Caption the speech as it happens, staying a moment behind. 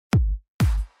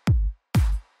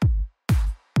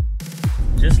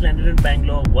just landed in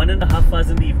Bangalore, 1.5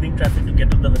 hours in the evening traffic to get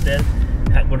to the hotel.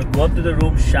 I'm going to go up to the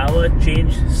room, shower,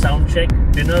 change, sound check,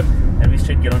 dinner, and we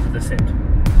straight get onto the set.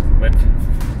 But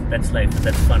that's life,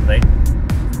 that's fun, right?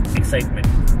 Excitement,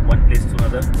 one place to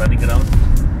another, running around.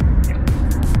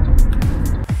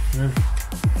 Yeah.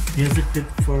 Here's a tip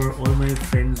for all my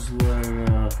friends who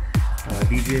are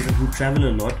DJs and who travel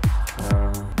a lot.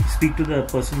 Speak to the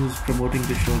person who's promoting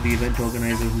the show, the event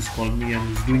organizer who's called me and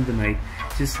who's doing the night.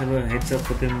 Just have a heads up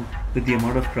with them with the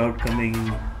amount of crowd coming,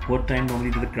 what time normally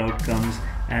the crowd comes,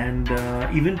 and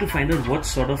even to find out what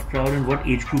sort of crowd and what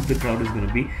age group the crowd is going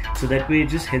to be. So that way it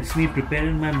just helps me prepare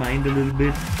in my mind a little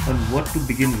bit on what to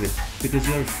begin with, because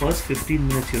your first 15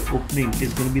 minutes, your opening,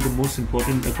 is going to be the most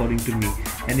important according to me.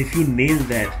 And if you nail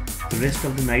that, the rest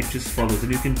of the night just follows,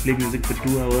 and you can play music for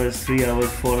 2 hours, 3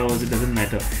 hours, 4 hours, it doesn't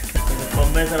matter. The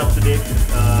firmwares are up to date,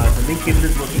 the link cable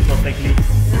is working perfectly,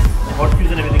 the hot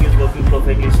fuse and everything is working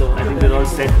perfectly, so I think we're all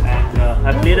set. And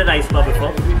I've played at Ice Bar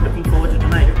before, looking forward to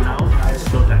tonight. Now it's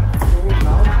showtime.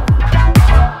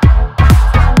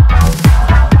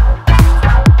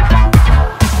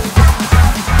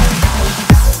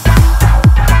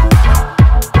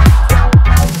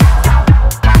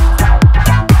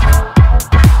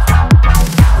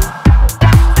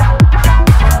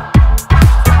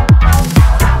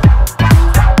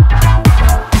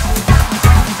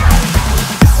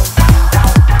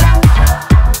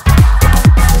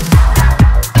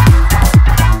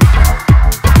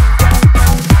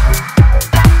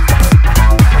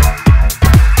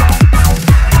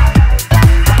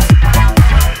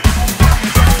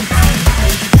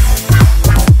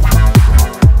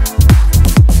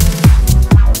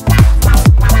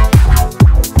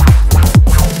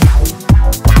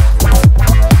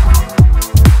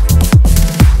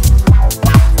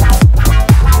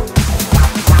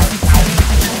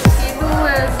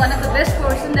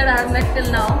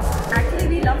 Till now. Actually,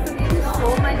 we love Suketu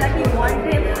so much that we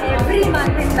want him every month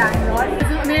in Bangalore. It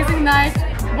was an amazing night,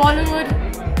 Bollywood,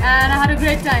 and I had a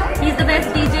great time.